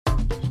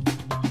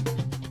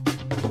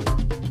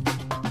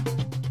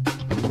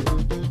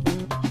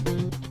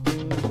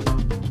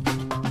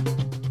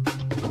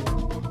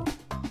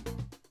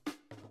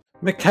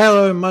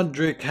Myhailo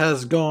Mudryk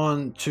has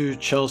gone to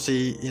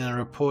Chelsea in a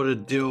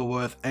reported deal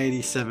worth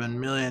 87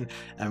 million,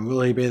 and will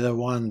he be the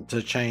one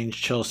to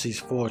change Chelsea's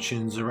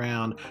fortunes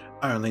around?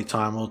 Only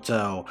time will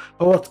tell.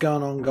 But what's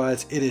going on,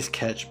 guys? It is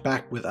Ketch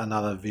back with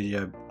another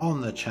video on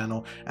the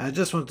channel, and I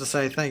just want to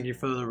say thank you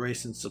for the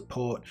recent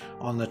support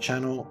on the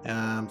channel.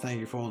 Thank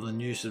you for all the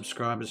new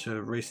subscribers who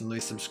have recently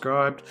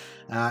subscribed,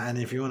 and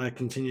if you want to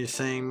continue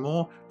seeing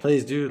more,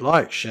 please do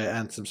like, share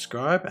and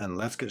subscribe, and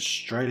let's get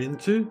straight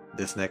into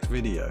this next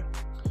video.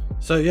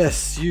 So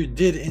yes, you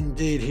did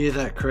indeed hear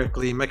that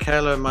correctly.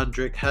 Myhailo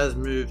Mudry has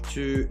moved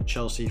to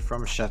Chelsea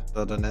from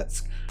Shakhtar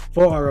Donetsk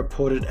for a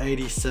reported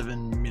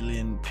 £87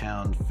 million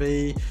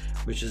fee,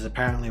 which is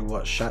apparently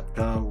what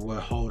Shakhtar were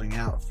holding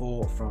out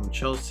for from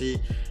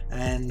Chelsea.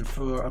 And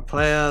for a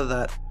player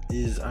that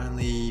is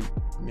only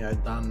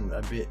done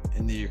a bit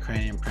in the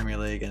Ukrainian Premier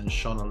League and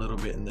shone a little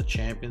bit in the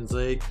Champions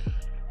League,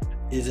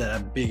 is it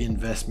a big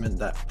investment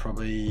that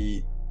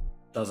probably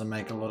doesn't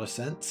make a lot of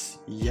sense?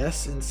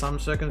 Yes, in some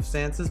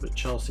circumstances, but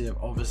Chelsea have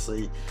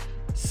obviously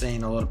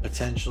seen a lot of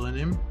potential in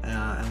him,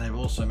 and they've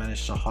also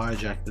managed to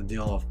hijack the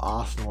deal of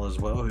Arsenal as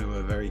well, who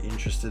were very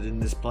interested in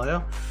this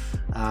player.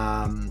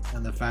 And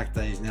the fact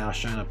that he's now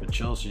shown up at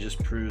Chelsea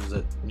just proves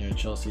that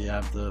Chelsea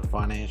have the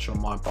financial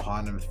might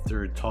behind them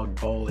through Todd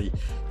Bowley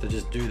to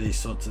just do these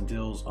sorts of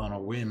deals on a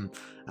whim.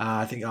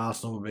 I think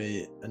Arsenal will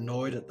be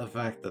annoyed at the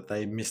fact that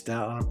they missed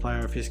out on a player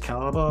of his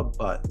caliber,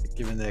 but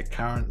given their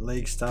current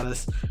league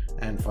status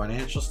and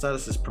financial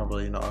status, it's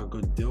probably not a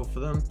good deal for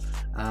them.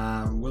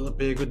 Will it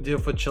be a good deal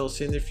for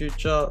Chelsea in the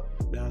future?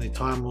 Only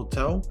time will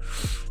tell.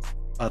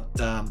 But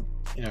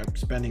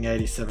spending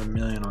 87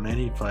 million on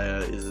any player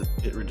is a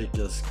bit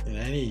ridiculous in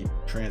any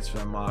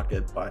transfer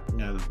market. But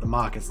the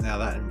market's now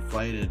that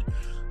inflated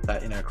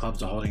that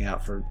clubs are holding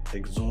out for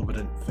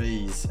exorbitant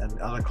fees, and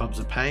other clubs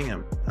are paying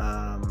them,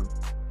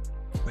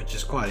 which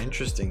is quite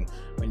interesting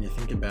when you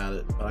think about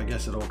it. But I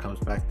guess it all comes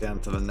back down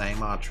to the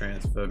Neymar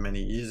transfer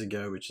many years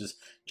ago, which has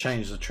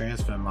changed the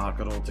transfer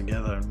market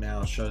altogether, and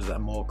now shows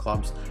that more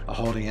clubs are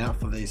holding out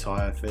for these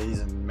higher fees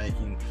and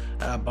making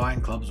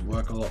buying clubs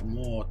work a lot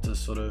more to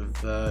sort of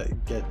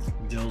get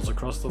deals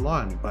across the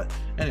line. But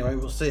anyway,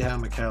 we'll see how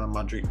Myhailo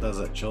Mudry does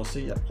at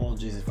Chelsea.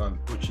 Apologies if I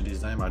butchered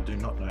his name, I do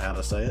not know how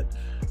to say it,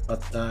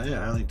 but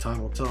yeah, only time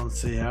will tell and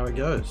see how it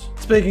goes.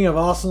 Speaking of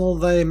Arsenal,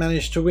 they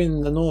managed to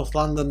win the North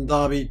London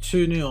derby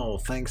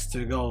 2-0 thanks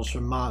to goals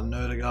from Martin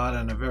Odegaard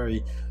and a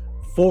very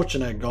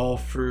fortunate goal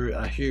through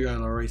a Hugo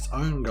Lloris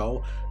own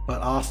goal.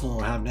 But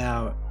Arsenal have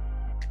now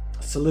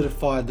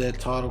solidified their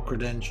title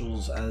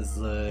credentials as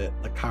the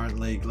current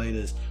league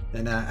leaders.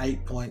 They're now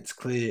 8 points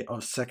clear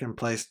of second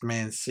placed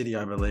Man City,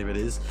 I believe it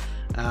is.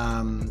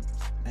 And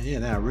yeah,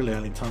 now really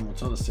only time will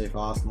tell to see if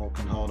Arsenal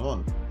can hold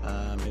on.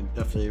 It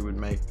definitely would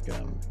make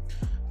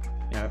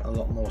a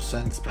lot more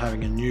sense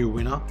having a new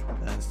winner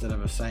instead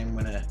of a same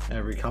winner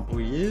every couple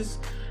of years.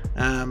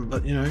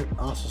 But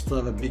Arsenal still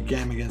have a big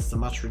game against the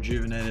much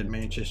rejuvenated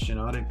Manchester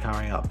United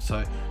coming up,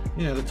 so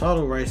the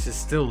title race is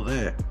still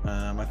there.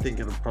 I think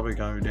it'll probably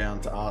go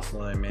down to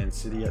Arsenal and Man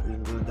City at the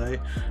end of the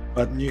day,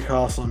 but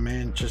Newcastle and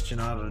Manchester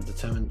United are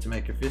determined to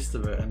make a fist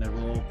of it, and it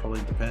will all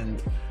probably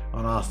depend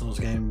on Arsenal's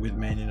game with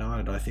Man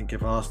United. I think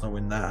if Arsenal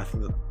win that, I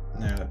think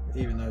that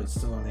even though it's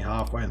still only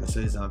halfway in the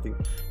season, I think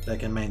they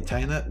can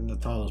maintain it, and the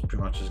title's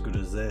pretty much as good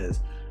as theirs.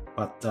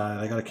 But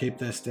they got to keep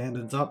their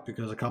standards up,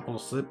 because a couple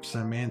of slips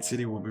and Man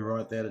City will be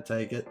right there to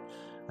take it,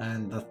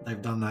 and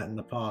they've done that in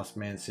the past.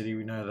 Man City,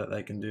 we know that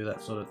they can do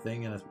that sort of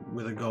thing, and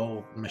with a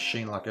goal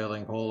machine like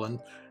Erling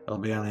Haaland, it'll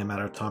be only a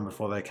matter of time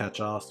before they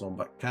catch Arsenal.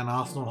 But can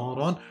Arsenal hold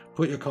on?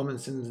 Put your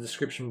comments in the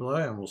description below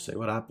and we'll see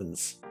what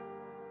happens.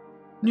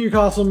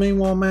 Newcastle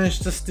meanwhile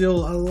managed to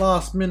steal a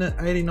last minute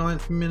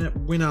 89th minute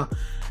winner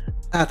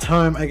at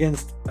home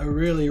against a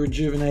really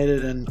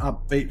rejuvenated and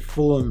upbeat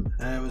Fulham.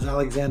 It was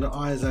Alexander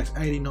Isak's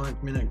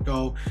 89th minute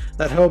goal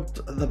that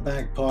helped the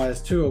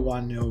Magpies to a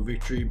 1-0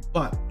 victory,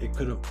 but it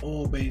could have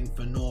all been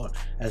for naught,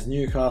 as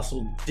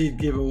Newcastle did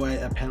give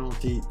away a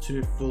penalty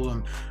to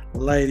Fulham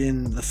late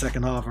in the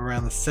second half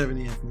around the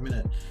 70th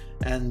minute.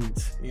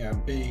 And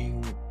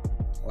being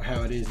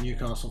how it is,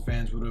 Newcastle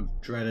fans would have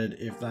dreaded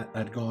if that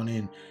had gone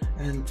in,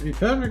 and to be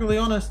perfectly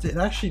honest, it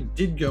actually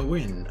did go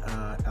in.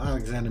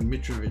 Alexander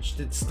Mitrovic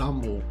did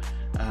stumble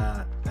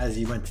as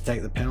he went to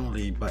take the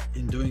penalty, but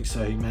in doing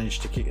so he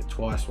managed to kick it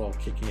twice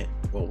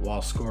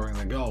while scoring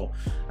the goal,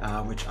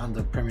 which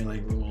under Premier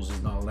League rules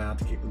is not allowed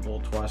to kick the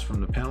ball twice from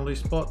the penalty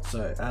spot.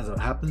 So as it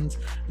happens,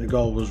 the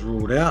goal was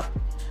ruled out,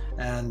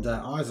 and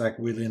Isak,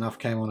 weirdly enough,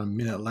 came on a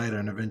minute later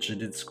and eventually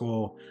did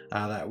score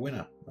that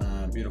winner.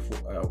 Beautiful,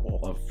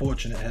 a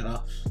fortunate header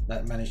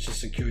that managed to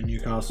secure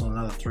Newcastle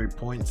another 3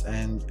 points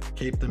and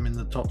keep them in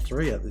the top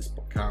 3 at this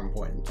current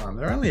point in time.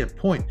 They're only a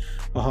point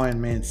behind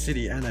Man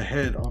City and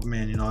ahead of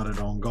Man United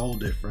on goal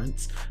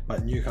difference,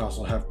 but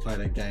Newcastle have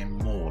played a game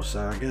more, so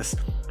I guess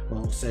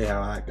we'll see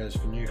how that goes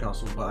for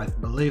Newcastle. But I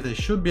believe they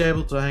should be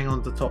able to hang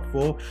on to top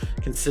 4,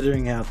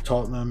 considering how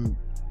Tottenham,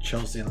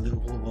 Chelsea and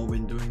Liverpool have all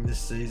been doing this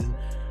season.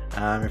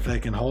 If they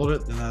can hold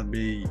it, then that'd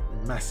be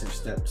massive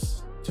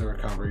steps to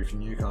recovery for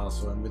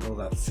Newcastle, and with all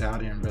that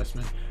Saudi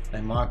investment,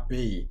 they might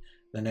be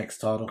the next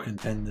title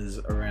contenders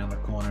around the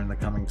corner in the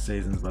coming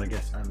seasons, but I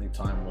guess only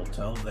time will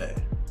tell there.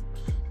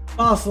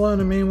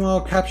 Barcelona,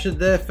 meanwhile, captured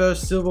their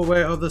first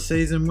silverware of the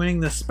season, winning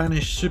the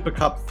Spanish Super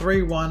Cup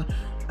 3-1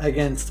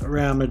 against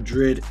Real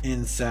Madrid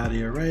in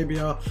Saudi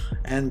Arabia,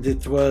 and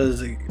it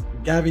was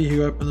Gavi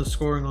who opened the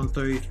scoring on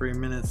 33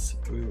 minutes,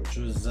 which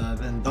was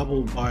then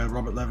doubled by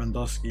Robert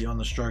Lewandowski on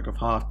the stroke of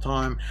half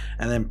time,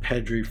 and then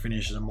Pedri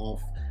finished them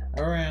off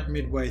around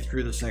midway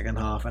through the second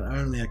half, and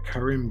only a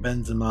Karim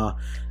Benzema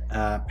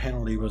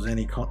penalty was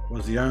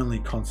the only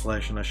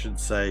consolation, I should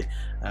say,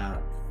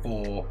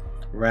 for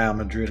Real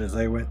Madrid as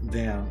they went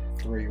down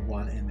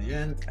 3-1 in the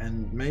end.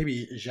 And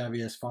maybe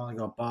Xavi has finally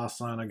got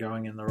Barcelona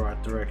going in the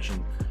right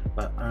direction,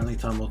 but only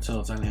time will tell.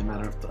 It's only a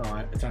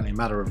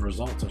matter of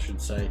results, I should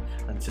say,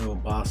 until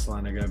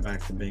Barcelona go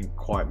back to being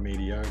quite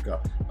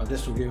mediocre. But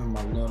this will give them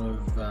a lot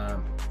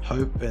of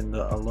hope and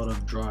a lot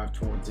of drive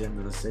towards the end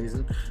of the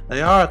season.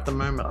 They are at the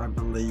moment,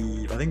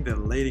 I think they're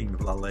leading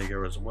La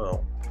Liga as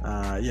well.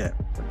 Yeah,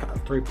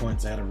 3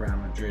 points out of Real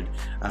Madrid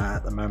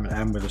at the moment,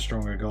 and with a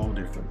stronger goal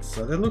difference.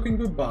 So they're looking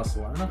good,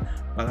 Barcelona,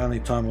 but only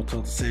time will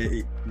tell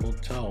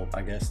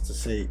I guess, to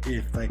see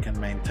if they can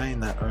maintain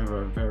that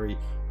over a very,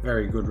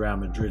 very good Real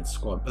Madrid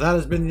squad. But that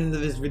has been the end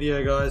of this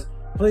video, guys.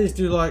 Please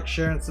do like,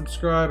 share, and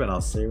subscribe, and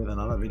I'll see you with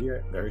another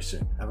video very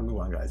soon. Have a good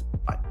one, guys.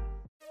 Bye.